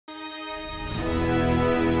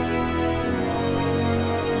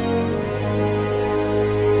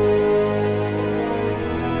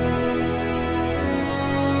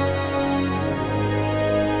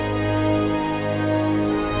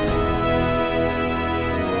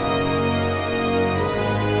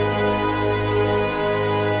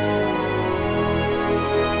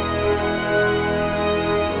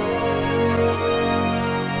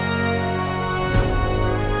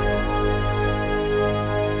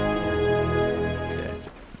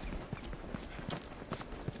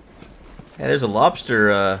Hey, there's a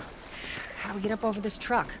lobster. How do we get up over this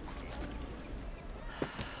truck?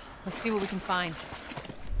 Let's see what we can find.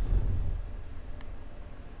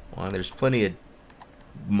 Well, there's plenty of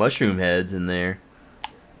mushroom heads in there.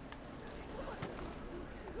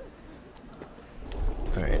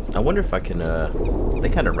 Alright, I wonder if I can, they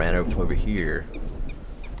kind of ran over here.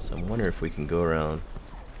 So I'm wondering if we can go around.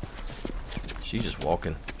 She's just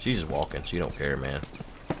walking. She's just walking. She don't care, man.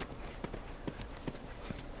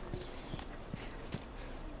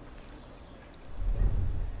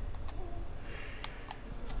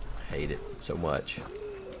 Hate it so much.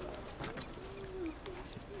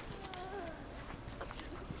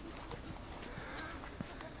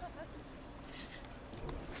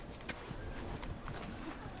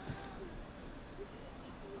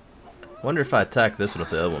 Wonder if I attack this one if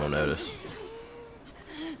the other one will notice.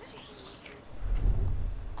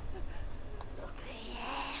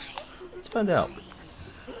 Let's find out.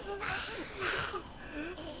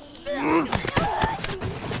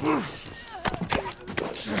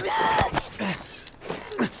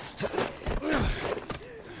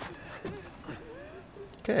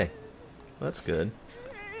 Okay, well, that's good.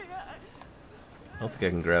 I don't think I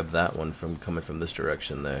can grab that one from coming from this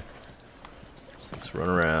direction there. So let's run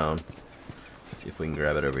around. See if we can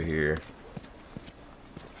grab it over here.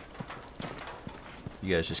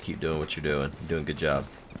 You guys just keep doing what you're doing. You're doing a good job.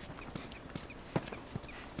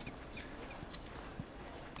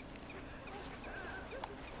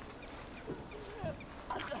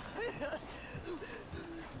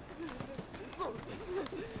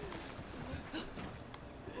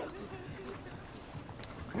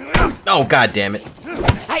 Oh, God damn it.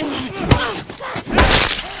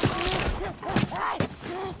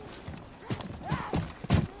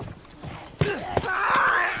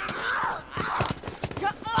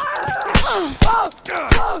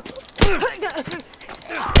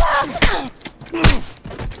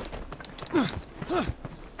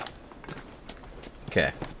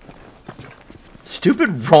 Okay.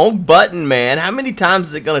 Stupid wrong button, man. How many times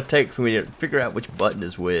is it gonna take for me to figure out which button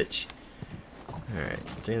is which? Alright,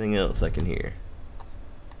 is there anything else I can hear?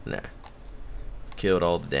 Nah. Killed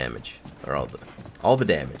all the damage. Or all the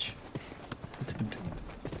damage.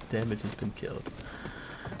 Damage has been killed.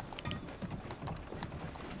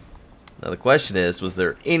 Now the question is, was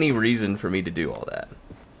there any reason for me to do all that?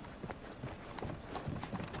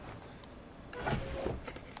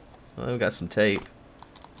 Well, I've got some tape.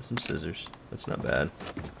 Some scissors. That's not bad.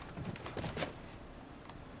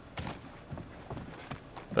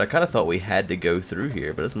 But I kind of thought we had to go through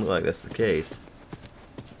here, but it doesn't look like that's the case.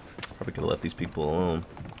 Probably could have left these people alone.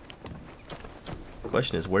 The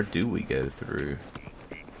question is, where do we go through?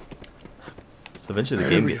 So eventually the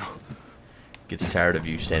game gets tired of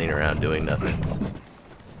you standing around doing nothing.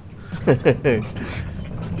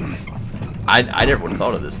 I never would have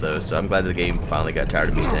thought of this though, so I'm glad the game finally got tired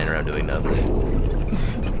of me standing around doing nothing.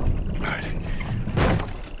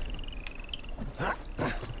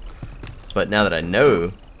 But now that I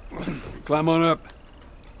know climb on up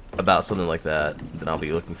about something like that, then I'll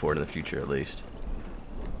be looking for it in the future at least.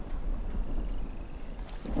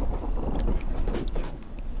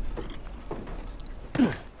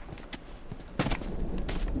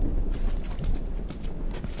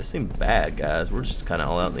 This seems bad, guys. We're just kind of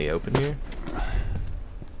all out in the open here.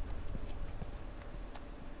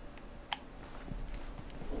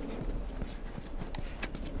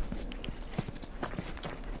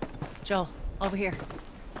 Joel, over here.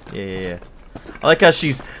 Yeah. I like how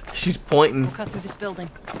she's pointing. We'll cut through this building.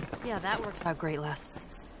 Yeah, that worked out great last time.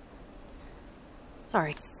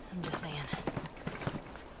 Sorry, I'm just saying.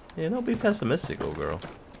 Yeah, don't be pessimistic, little girl.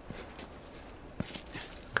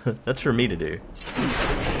 That's for me to do.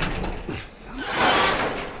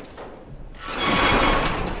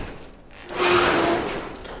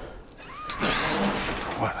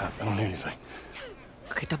 What? I don't hear anything.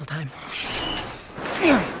 Okay, double time.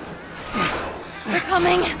 They're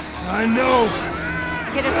coming! I know!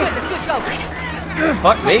 Okay, that's good, go!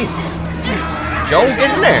 Fuck me. Joel,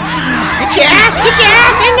 get in there. Get your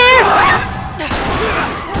ass in there!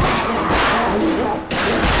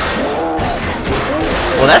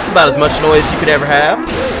 Well, that's about as much noise you could ever have.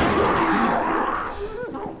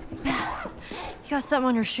 You got something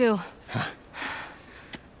on your shoe.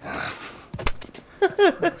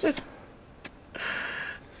 Gross.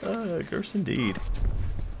 Gross indeed.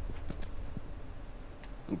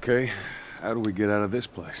 Okay, how do we get out of this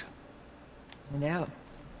place? Find out.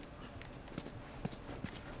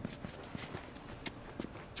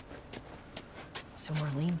 So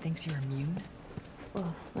Marlene thinks you're immune?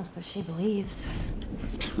 Well, that's what she believes.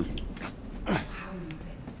 How are you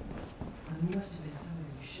been? You must have been somewhere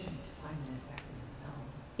you shouldn't to find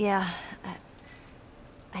Yeah,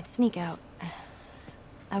 I'd sneak out.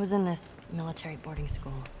 I was in this military boarding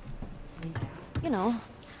school. Sneak out? You know,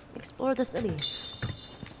 explore the city.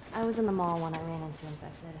 I was in the mall when I ran into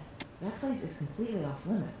infected. That place is completely off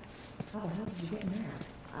limits. How the hell did you get in there?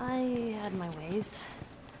 I had my ways.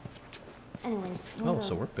 Anyways, one Oh, of it's a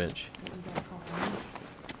those- workbench. what you guys call them.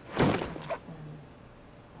 That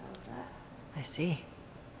was that. I see.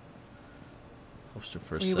 Holster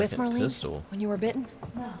for a Were you with second Marlene pistol. when you were bitten?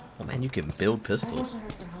 No, Oh man, you can build I went pistols. to her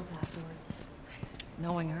for help afterwards.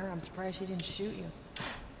 Knowing her, I'm surprised she didn't shoot you.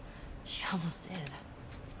 She almost did.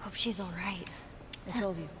 Hope she's all right. I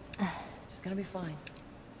told you. She's gonna be fine.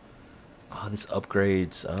 Oh, this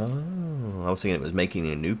upgrades. Oh, I was thinking it was making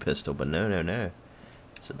a new pistol, but no, no, no.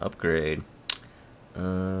 It's an upgrade.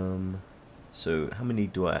 So how many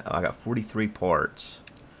do I? Oh, I got 43 parts.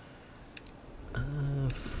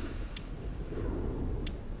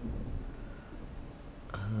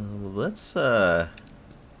 Let's Oh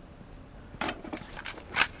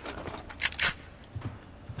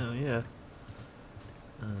yeah.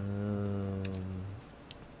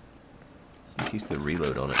 Let's use the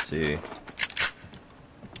reload on it too.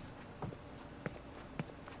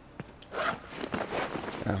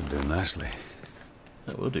 That'll do nicely.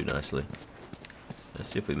 That will do nicely. Let's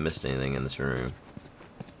see if we missed anything in this room.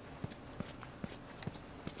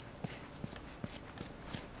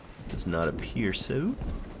 Does not appear so.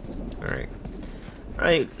 Alright.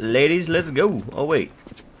 Alright, ladies, let's go. Oh wait.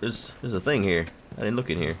 There's a thing here. I didn't look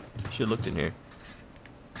in here. I should have looked in here.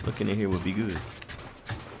 Looking in here would be good.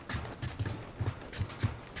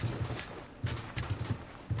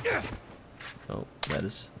 Oh, that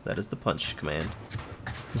is the punch command.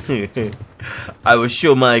 I will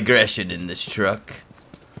show my aggression in this truck.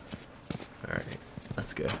 Alright,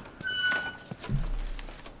 let's go.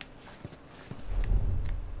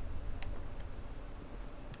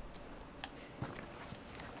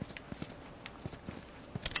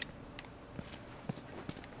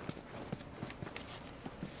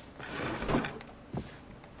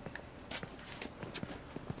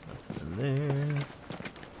 Nothing in there.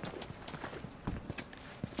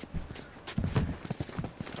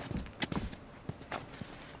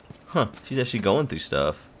 Huh, she's actually going through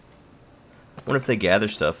stuff. I wonder if they gather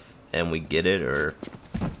stuff and we get it, or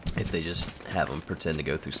if they just have them pretend to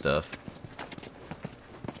go through stuff.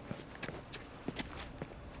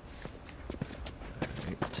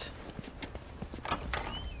 Alright.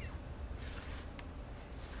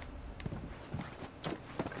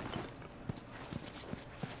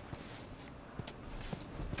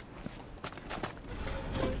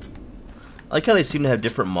 I like how they seem to have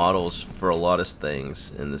different models for a lot of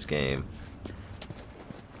things in this game.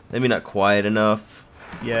 Maybe not quiet enough.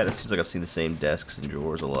 Yeah, it seems like I've seen the same desks and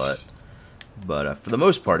drawers a lot. But for the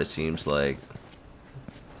most part, it seems like...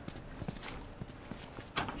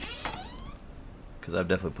 Because I've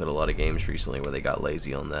definitely played a lot of games recently where they got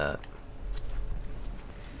lazy on that.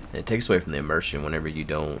 And it takes away from the immersion whenever you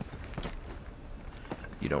don't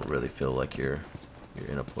really feel like you're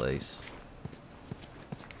in a place.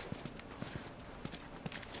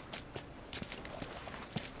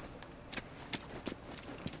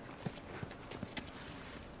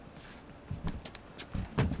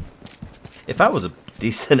 If I was a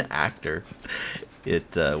decent actor, it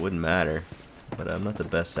wouldn't matter. But I'm not the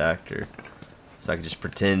best actor. So I could just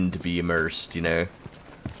pretend to be immersed, you know?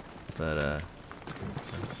 But,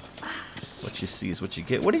 what you see is what you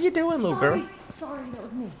get. What are you doing, little girl? Sorry, that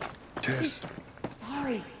was me. Tess.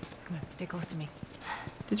 Sorry. Come on, stay close to me.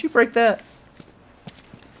 Did you break that?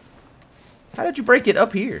 How did you break it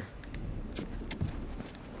up here?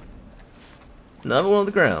 Another one on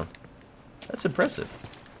the ground. That's impressive.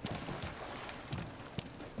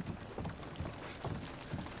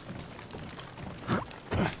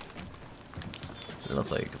 It looks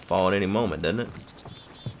like it could fall at any moment, doesn't it?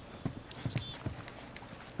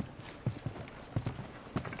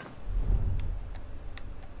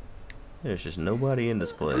 There's just nobody in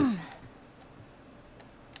this place.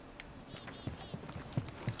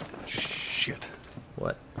 Shit.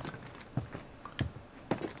 What?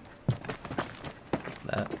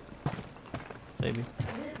 That? Maybe?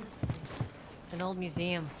 It's an old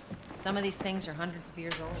museum. Some of these things are hundreds of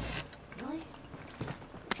years old. Really?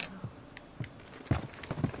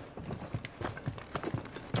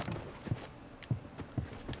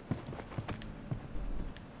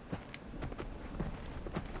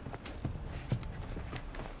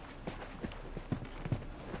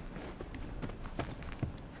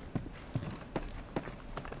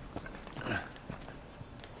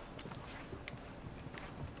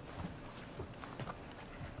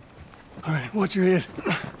 All right, watch your head.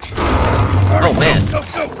 Oh man.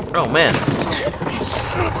 Oh man.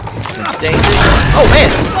 It's dangerous. Oh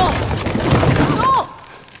man.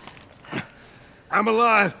 I'm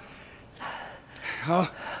alive.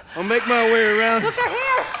 I'll make my way around. Look, they're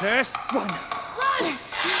here. Tess. Run!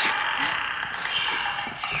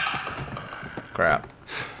 Crap.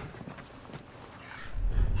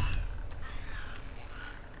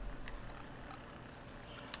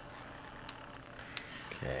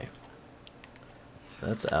 Okay. So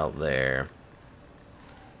that's out there.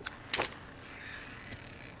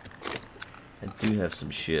 I do have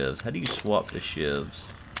some shivs. How do you swap the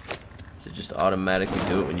shivs? Does it just automatically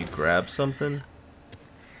do it when you grab something?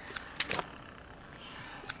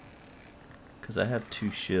 Because I have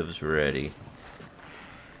 2 shivs ready.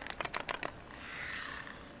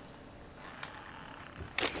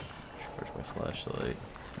 Where's my flashlight?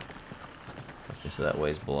 Okay, so that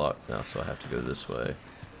way's blocked now, so I have to go this way.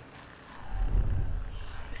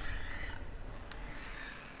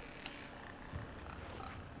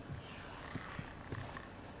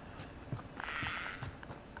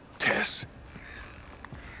 Tess.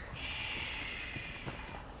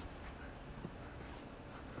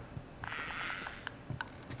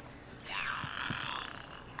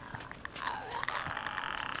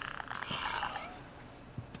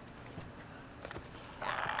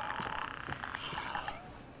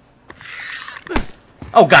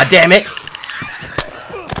 Oh, god damn it!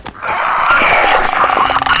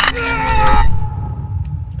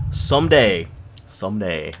 Someday,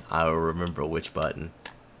 I will remember which button.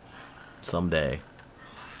 Someday.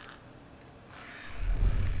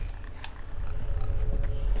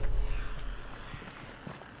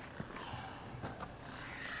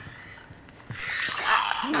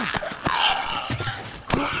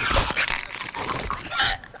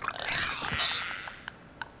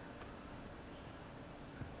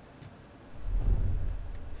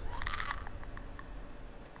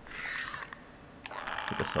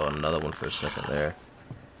 I think I saw another one for a second there.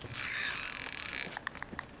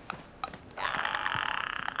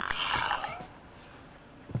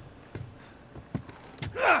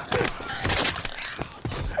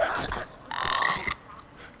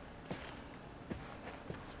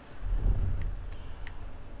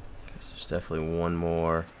 There's definitely one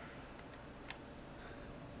more.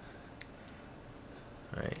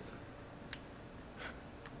 Alright.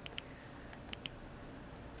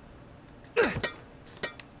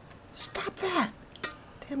 Stop that!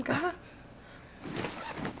 Damn guy.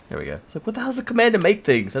 There we go. It's like, what the hell's the command to make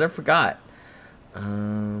things? I never forgot.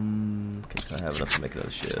 Okay, so I have enough to make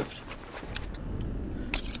another shift.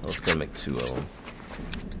 Well, let's go make 2 of them.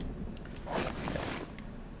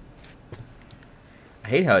 I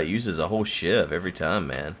hate how it uses a whole shiv every time,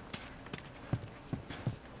 man.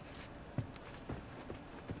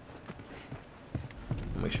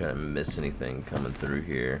 Make sure I didn't miss anything coming through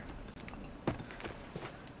here.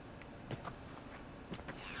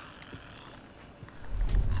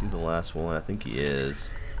 See the last one? I think he is.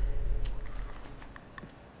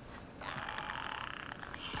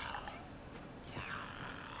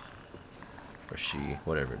 Or she,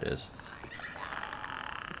 whatever it is.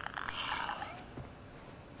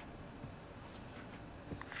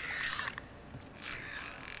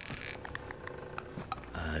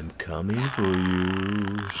 I'm coming for you.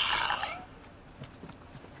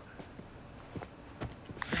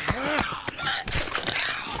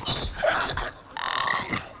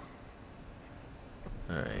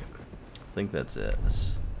 Alright. I think that's it.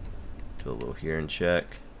 Let's do a little hearing check.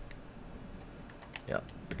 Yep,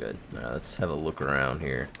 we're good. Alright, let's have a look around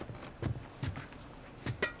here.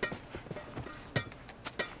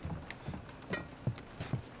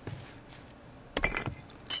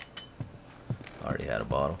 Already had a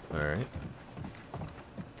bottle. Alright.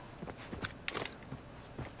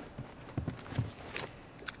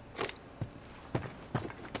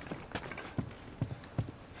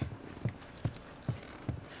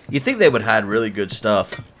 You think they would hide really good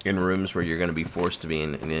stuff in rooms where you're going to be forced to be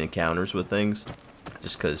in encounters with things?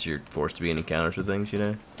 Just because you're forced to be in encounters with things, you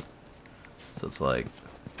know? So it's like,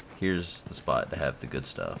 here's the spot to have the good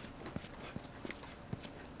stuff.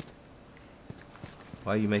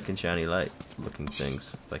 Why are you making shiny light looking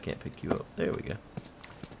things if I can't pick you up? There we go.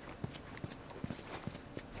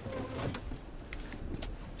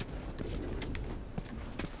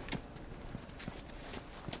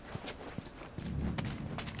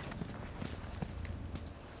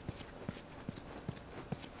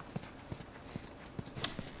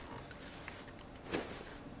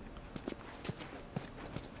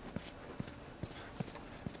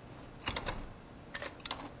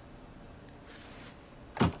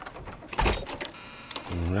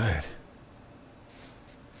 All right.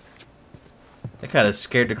 That kind of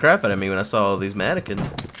scared the crap out of me when I saw all these mannequins.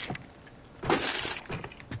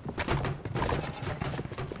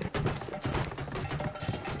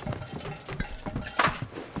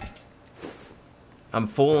 I'm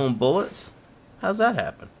full on bullets? How's that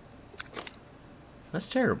happen? That's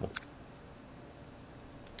terrible.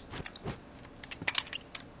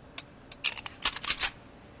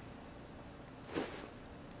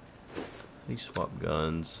 These swap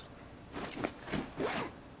guns.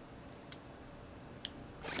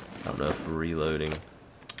 I don't know if we're reloading.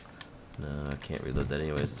 No, I can't reload that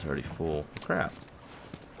anyways. It's already full. Crap.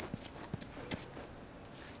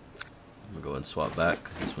 I'm gonna go and swap back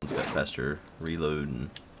because this one's got faster reload and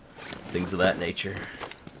things of that nature.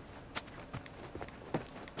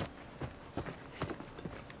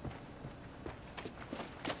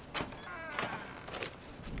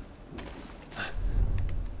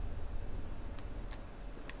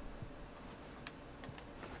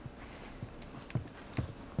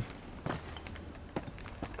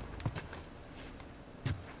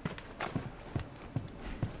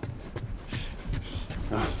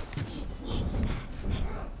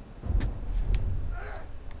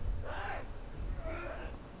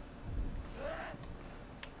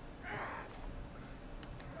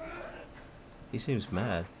 He seems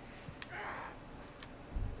mad.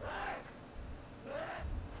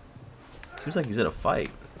 Seems like he's in a fight,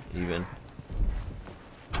 even.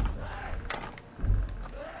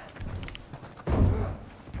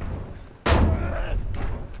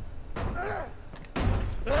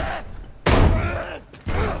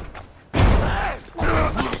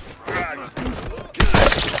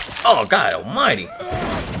 Oh, God almighty!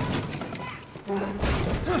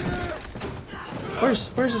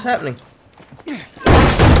 Where's this happening?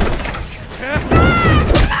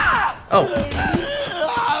 Oh.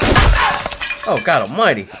 Oh, God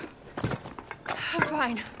almighty. I'm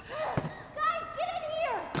fine. Guys, get in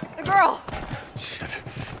here! The girl! Shit.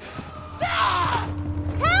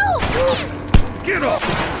 Help! Get off!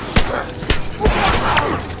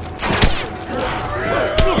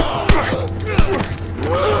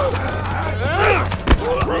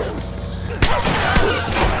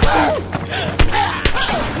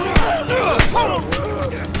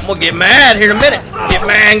 I'm gonna get mad here in a minute. Get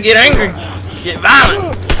mad, get angry, get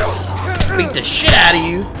violent. Beat the shit out of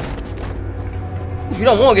you. You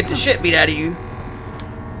don't want to get the shit beat out of you.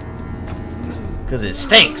 Because it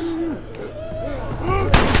stinks. I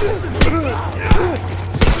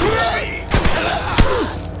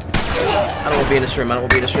don't want to be in this room. I don't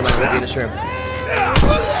want to be in this room. I don't want to be in this room.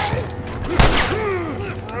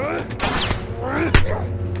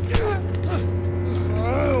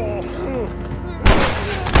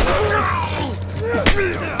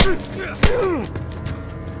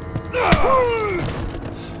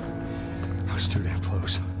 I was too damn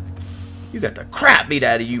close. You got the crap beat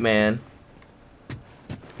out of you, man.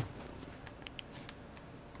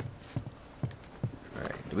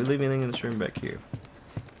 Alright, did we leave anything in this room back here?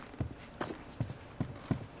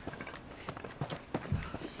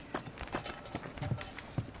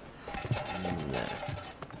 Nah.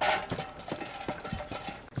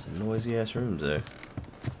 Some noisy ass rooms there.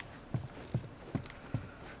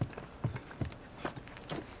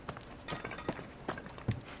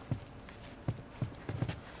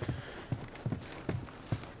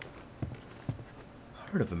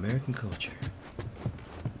 Heart of American culture.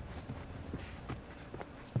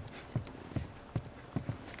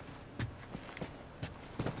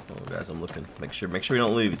 Oh, guys, I'm looking. Make sure we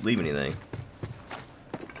don't leave anything.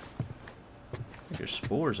 I think there's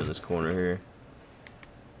spores in this corner here.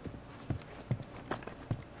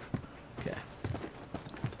 Okay.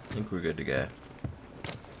 I think we're good to go.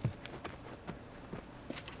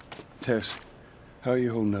 Tess, how are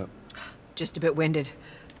you holding up? Just a bit winded.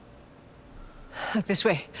 Look this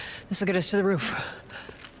way. This will get us to the roof.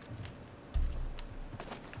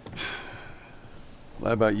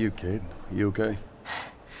 How about you, kid? You okay?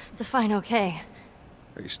 Define okay.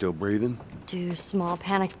 Are you still breathing? Do small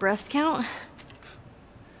panicked breaths count?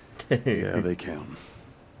 Yeah, they count.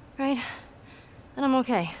 Right. Then I'm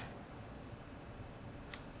okay.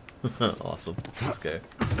 Awesome. Let's go.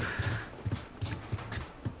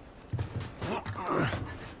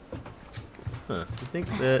 Huh. You think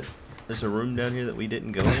that there's a room down here that we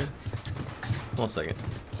didn't go in? Hold on a second.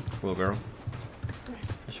 Little girl.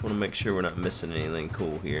 I just want to make sure we're not missing anything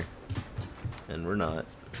cool here. And we're not.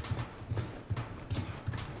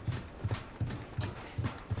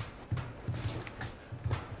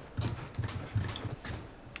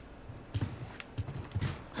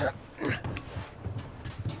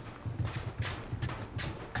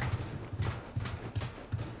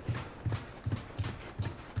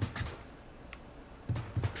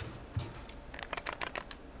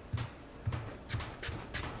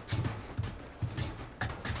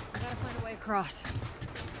 across.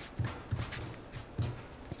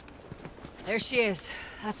 There she is.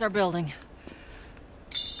 That's our building.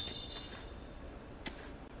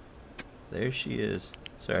 There she is.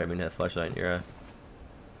 Sorry, I mean that flashlight in your eye.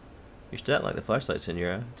 You're still acting like the flashlight's in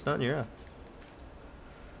your eye. It's not in your eye.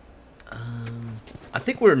 I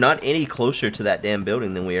think we're not any closer to that damn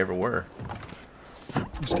building than we ever were.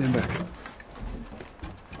 Stand back.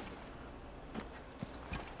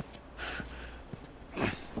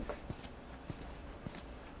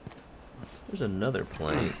 There's another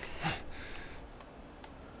plank.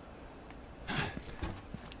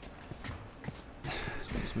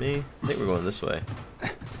 Excuse me. I think we're going this way.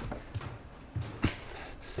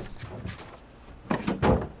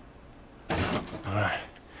 Alright.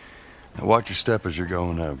 Now watch your step as you're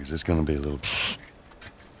going out, because it's going to be a little...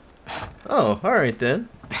 Oh, alright then.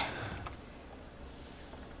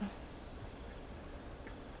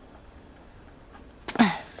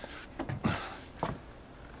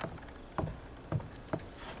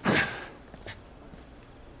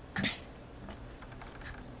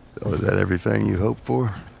 So is that everything you hoped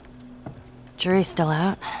for? Jury's still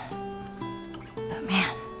out. But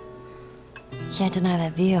man, can't deny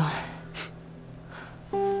that view.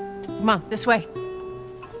 Come on, this way.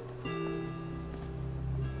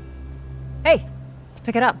 Hey, let's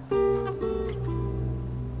pick it up.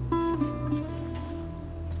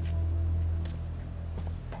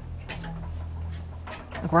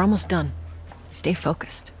 Look, we're almost done. Stay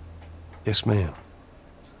focused. Yes, ma'am.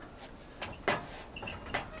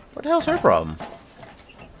 What the hell's her problem?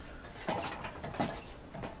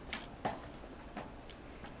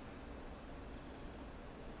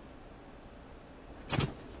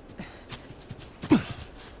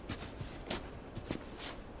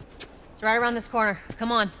 It's right around this corner.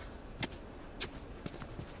 Come on.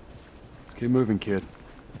 Let's keep moving, kid.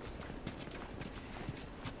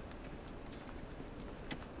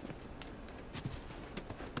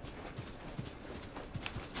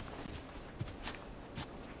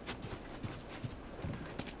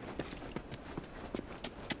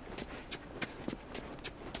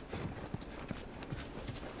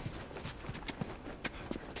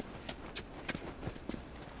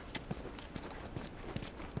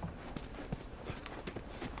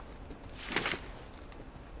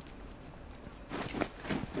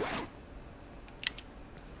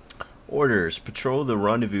 Orders. Patrol the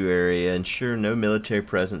rendezvous area. Ensure no military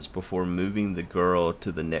presence before moving the girl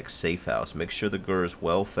to the next safe house. Make sure the girl is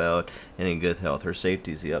well fed and in good health. Her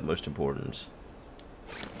safety is the utmost importance.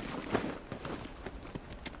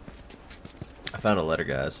 I found a letter,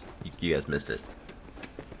 guys. You guys missed it.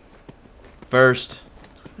 First,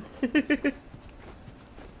 to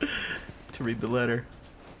read the letter.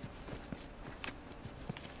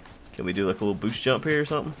 Can we do like a little boost jump here or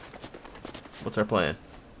something? What's our plan?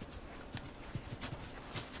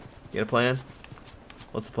 You got a plan?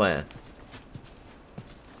 What's the plan?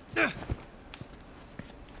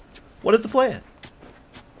 What is the plan?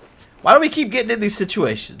 Why do we keep getting in these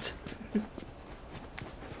situations? Can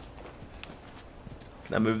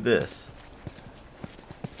I move this?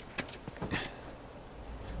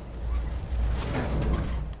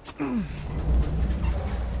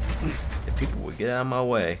 If people would get out of my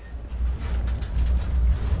way.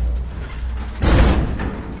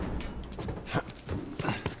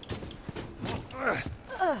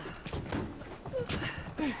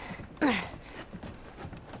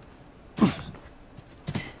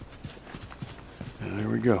 There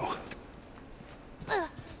we go.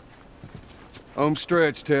 Home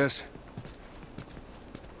stretch, Tess.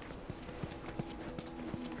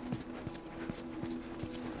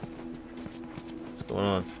 What's going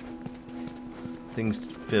on? Things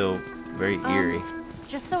feel very eerie.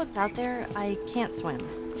 Just so it's out there, I can't swim.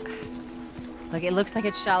 Look, it looks like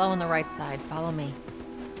it's shallow on the right side. Follow me.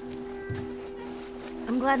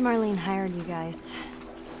 I'm glad Marlene hired you guys.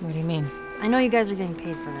 What do you mean? I know you guys are getting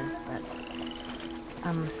paid for this, but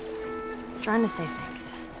I'm trying to say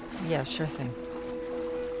thanks. Yeah, sure thing.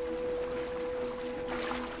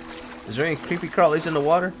 Is there any creepy crawlies in the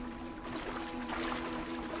water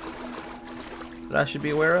that I should be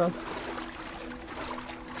aware of?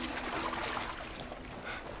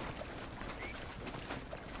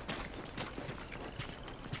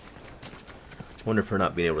 Wonder if her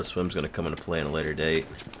not being able to swim is going to come into play on a later date.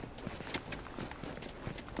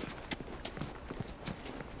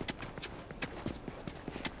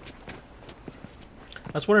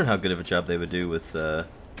 I was wondering how good of a job they would do with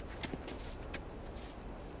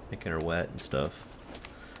making her wet and stuff.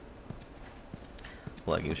 A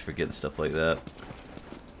lot of games forget stuff like that.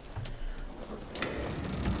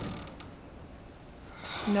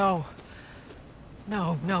 No.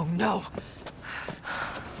 No, no, no.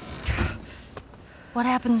 What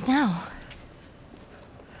happens now?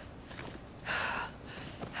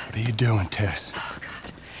 What are you doing, Tess? Oh,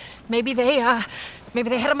 God. Maybe they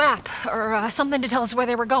had a map or something to tell us where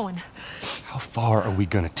they were going. How far are we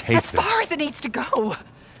gonna take As this? far as it needs to go.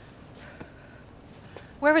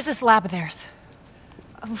 Where was this lab of theirs?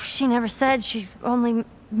 Oh, she never said. She only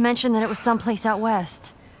mentioned that it was someplace out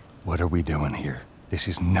west. What are we doing here? This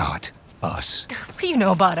is not us. What do you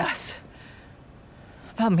know about us?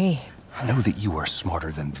 About me? I know that you are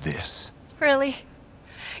smarter than this. Really?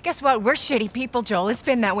 Guess what? We're shitty people, Joel. It's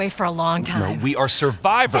been that way for a long time. No, we are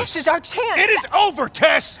survivors. This is our chance. It is over,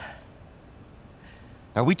 Tess!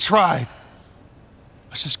 Now, we tried.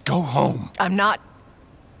 Let's just go home. I'm not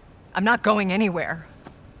going anywhere.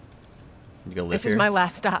 You gonna live This here? is my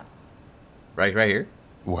last stop. Right here?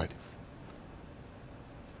 What?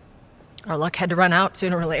 Our luck had to run out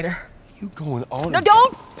sooner or later. You going on? No,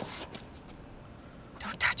 don't!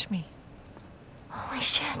 Don't touch me. Holy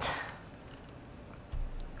shit.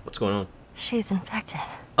 What's going on? She's infected.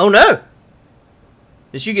 Oh no!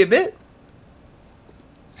 Did she get bit?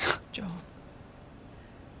 Joel,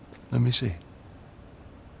 Let me see.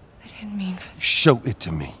 I didn't mean for this. Show it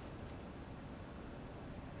to me.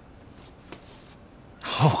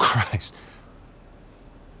 Oh, Christ.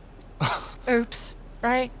 Oops,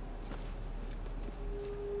 right?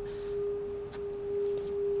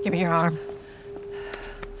 Give me your arm.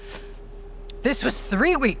 This was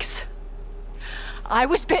 3 weeks. I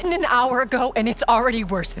was bitten an hour ago, and it's already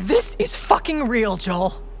worse. This is fucking real,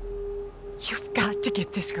 Joel. You've got to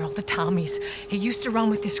get this girl to Tommy's. He used to run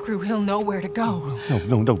with this crew. He'll know where to go.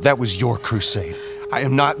 No. That was your crusade. I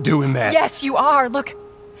am not doing that. Yes, you are. Look.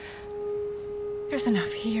 There's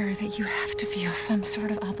enough here that you have to feel some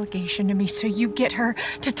sort of obligation to me, so you get her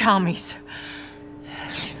to Tommy's.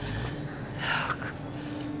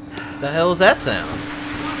 The hell is that sound?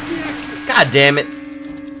 God damn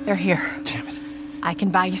it. They're here. Damn it. I can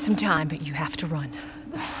buy you some time, but you have to run.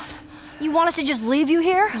 You want us to just leave you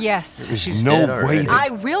here? Yes. There's She's no dead way already. that... I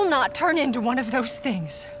will not turn into one of those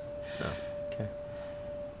things. Oh, okay.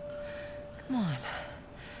 Come on.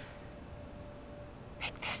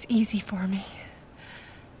 Make this easy for me.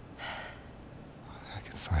 I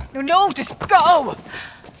can find... No, just go!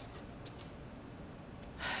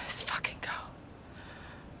 Just fucking go.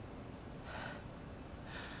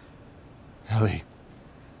 Ellie,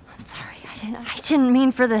 I'm sorry. I didn't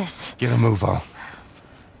mean for this. get a move on.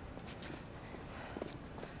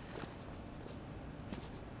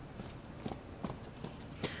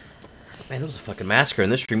 Man, there was a fucking massacre in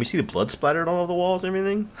this room. You see the blood splattered on all the walls and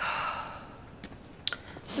everything?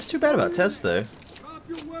 What's too bad about Tess, though? Drop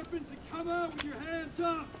your weapons and come out with your hands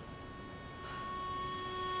up!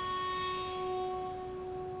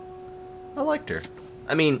 I liked her.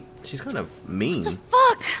 I mean, she's kind of mean. What the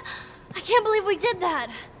fuck? I can't believe we did that.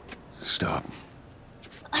 Stop.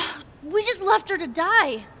 We just left her to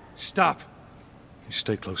die. Stop. You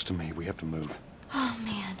stay close to me. We have to move. Oh,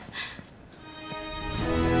 man.